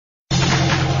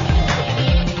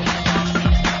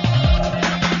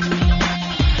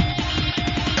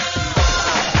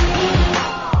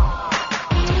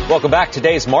Welcome back.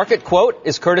 Today's market quote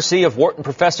is courtesy of Wharton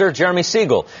professor Jeremy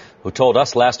Siegel, who told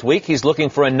us last week he's looking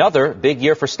for another big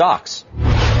year for stocks.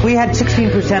 We had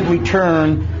 16%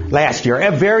 return last year,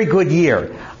 a very good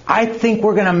year. I think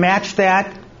we're going to match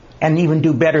that and even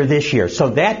do better this year. So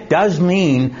that does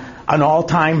mean an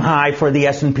all-time high for the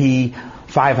S&P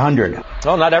 500.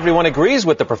 Well, not everyone agrees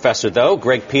with the professor, though.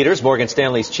 Greg Peters, Morgan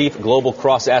Stanley's chief global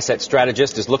cross-asset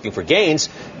strategist, is looking for gains,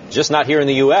 just not here in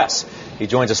the U.S. He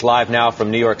joins us live now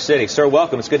from New York City. Sir,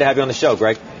 welcome. It's good to have you on the show,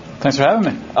 Greg. Thanks for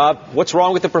having me. What's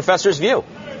wrong with the professor's view?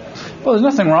 Well, there's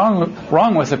nothing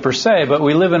wrong with it per se, but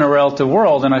we live in a relative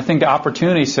world, and I think the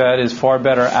opportunity set is far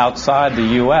better outside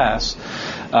the U.S.,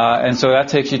 and so that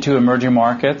takes you to emerging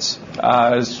markets,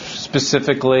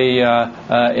 specifically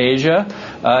Asia,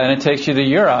 and it takes you to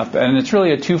Europe. And it's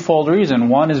really a twofold reason.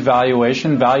 One is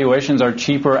valuation. Valuations are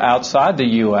cheaper outside the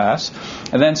U.S.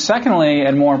 And then secondly,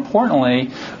 and more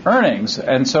importantly, earnings.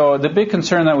 And so the big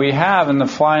concern that we have in the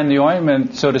fly in the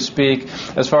ointment, so to speak,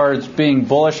 as far as being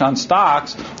bullish on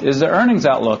stocks, is the earnings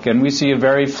outlook. And we see a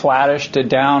very flattish to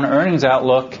down earnings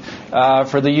outlook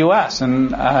for the U.S.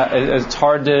 And it's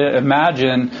hard to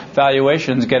imagine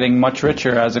valuations getting much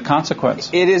richer as a consequence.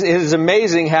 It is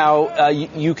amazing how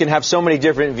you can have so many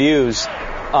different views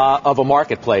of a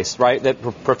marketplace, right? That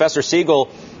Professor Siegel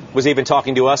was even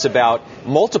talking to us about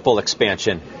multiple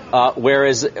expansion,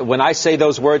 whereas when I say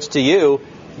those words to you,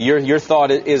 your thought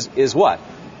is what?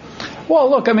 Well,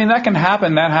 look, I mean, that can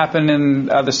happen. That happened in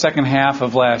the second half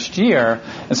of last year.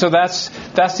 And so that's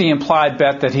the implied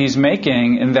bet that he's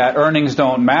making, in that earnings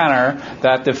don't matter,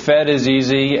 that the Fed is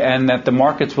easy, and that the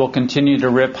markets will continue to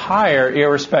rip higher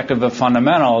irrespective of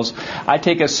fundamentals. I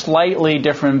take a slightly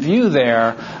different view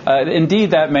there.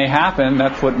 Indeed, that may happen.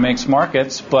 That's what makes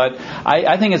markets. But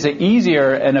I think it's an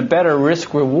easier and a better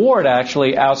risk-reward,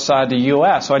 actually, outside the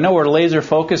U.S. So I know we're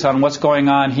laser-focused on what's going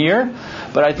on here,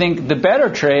 but I think the better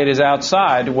trade is outside,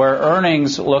 where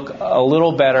earnings look a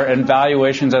little better and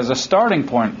valuations as a starting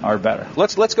point are better.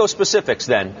 Let's go specifics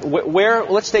then.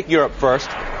 Let's take Europe first.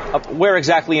 Where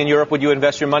exactly in Europe would you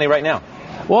invest your money right now?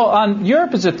 Well,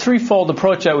 Europe is a threefold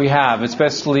approach that we have. It's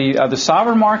basically the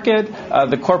sovereign market,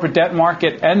 the corporate debt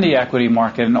market, and the equity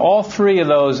market. And all three of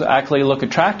those actually look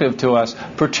attractive to us,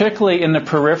 particularly in the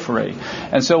periphery.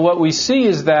 And so what we see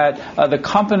is that the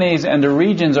companies and the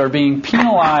regions are being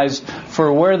penalized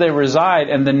for where they reside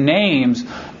and the names,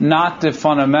 not the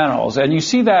fundamentals. And you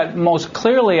see that most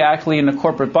clearly actually in the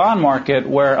corporate bond market,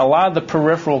 where a lot of the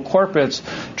peripheral corporates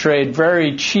trade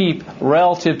very cheap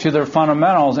relative to their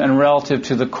fundamentals and relative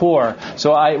to the core.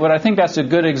 So I think that's a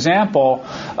good example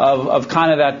of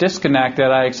kind of that disconnect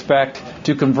that I expect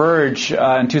to converge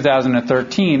in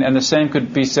 2013, and the same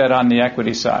could be said on the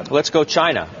equity side. Let's go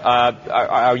China.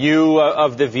 Are you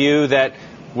of the view that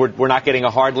we're not getting a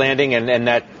hard landing, and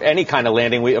that any kind of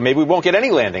landing, maybe we won't get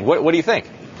any landing? What do you think?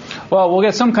 Well, we'll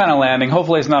get some kind of landing.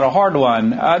 Hopefully it's not a hard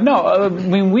one. I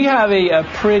mean, we have a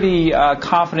pretty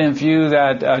confident view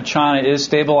that China is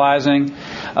stabilizing.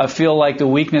 I feel like the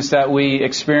weakness that we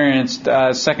experienced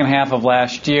second half of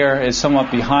last year is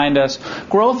somewhat behind us.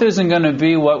 Growth isn't going to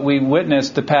be what we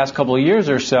witnessed the past couple of years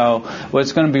or so. Well,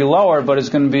 it's going to be lower, but it's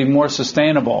going to be more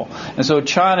sustainable. And so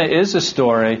China is a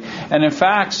story. And in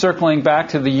fact, circling back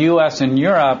to the U.S. and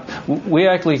Europe, we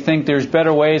actually think there's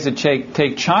better ways to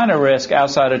take China risk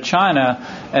outside of China,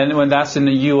 and when that's in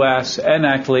the U.S. and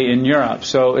actually in Europe.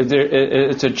 So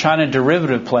it's a China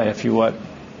derivative play, if you would.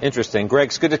 Interesting. Greg,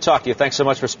 it's good to talk to you. Thanks so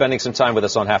much for spending some time with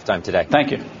us on Halftime today.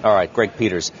 Thank you. All right, Greg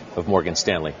Peters of Morgan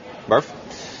Stanley. Murph?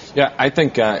 Yeah, I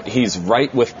think he's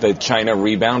right with the China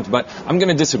rebound, but I'm going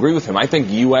to disagree with him. I think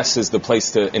U.S. is the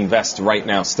place to invest right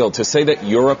now still. To say that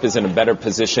Europe is in a better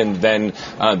position than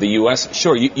the U.S.,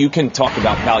 sure, you can talk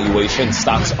about valuation.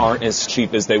 Stocks aren't as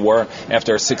cheap as they were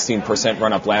after a 16%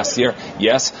 run-up last year,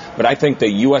 yes, but I think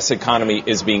the U.S. economy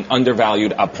is being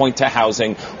undervalued. A point to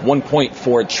housing,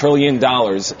 $1.4 trillion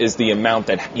is the amount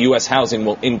that U.S. housing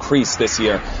will increase this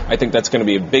year. I think that's going to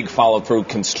be a big follow-through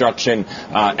construction,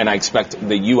 and I expect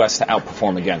the U.S. to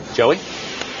outperform again. Joey?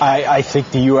 I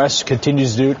think the U.S.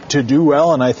 continues to do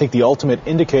well, and I think the ultimate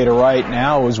indicator right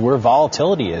now is where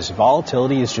volatility is.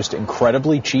 Volatility is just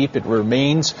incredibly cheap. It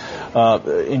remains.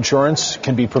 Insurance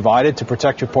can be provided to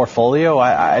protect your portfolio.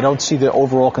 I don't see the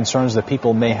overall concerns that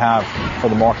people may have for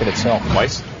the market itself.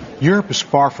 Weiss? Europe is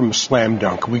far from a slam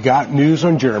dunk. We got news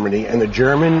on Germany, and the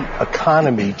German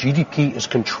economy, GDP, is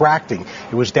contracting.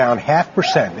 It was down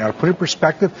 0.5%. Now, to put it in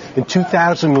perspective, in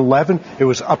 2011, it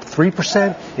was up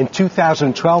 3%. In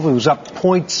 2012, it was up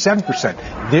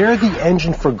 0.7%. They're the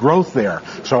engine for growth there.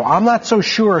 So I'm not so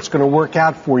sure it's going to work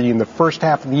out for you in the first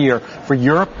half of the year. For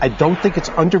Europe, I don't think it's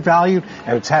undervalued,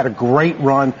 and it's had a great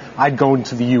run. I'd go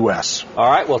into the U.S. All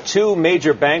right, well, two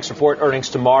major banks report earnings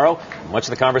tomorrow. Much of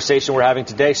the conversation we're having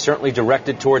today certainly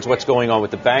directed towards what's going on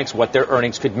with the banks, what their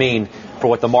earnings could mean for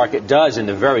what the market does in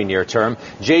the very near term.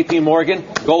 J.P. Morgan,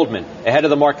 Goldman, ahead of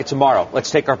the market tomorrow.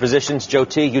 Let's take our positions. Joe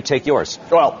T., you take yours.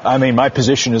 Well, I mean, my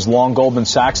position is long Goldman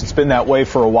Sachs. It's been that way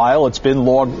for a while. It's been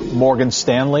long Morgan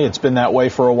Stanley. It's been that way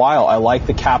for a while. I like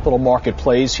the capital market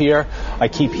plays here. I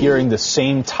keep hearing the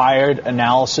same tired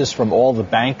analysis from all the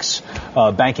banks,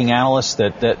 banking analysts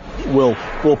that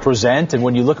will present. And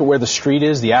when you look at where the street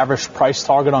is, the average price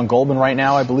target on Goldman right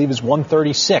now, I believe, is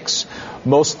 136.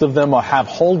 Most of them have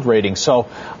hold ratings. So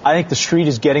I think the street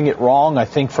is getting it wrong. I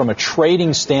think from a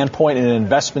trading standpoint and an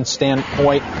investment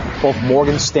standpoint, both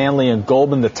Morgan Stanley and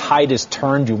Goldman, the tide is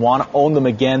turned. You want to own them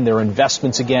again, their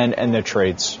investments again, and their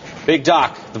trades. Big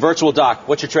Doc, the virtual Doc,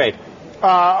 what's your trade?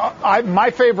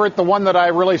 My favorite, the one that I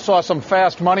really saw some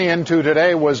fast money into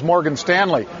today, was Morgan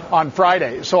Stanley on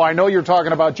Friday. So I know you're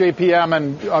talking about JPM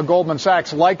and Goldman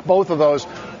Sachs, like both of those,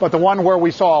 but the one where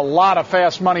we saw a lot of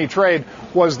fast money trade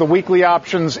was the weekly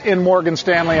options in Morgan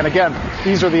Stanley. And again,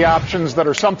 these are the options that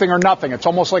are something or nothing. It's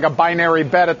almost like a binary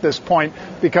bet at this point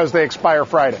because they expire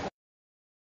Friday.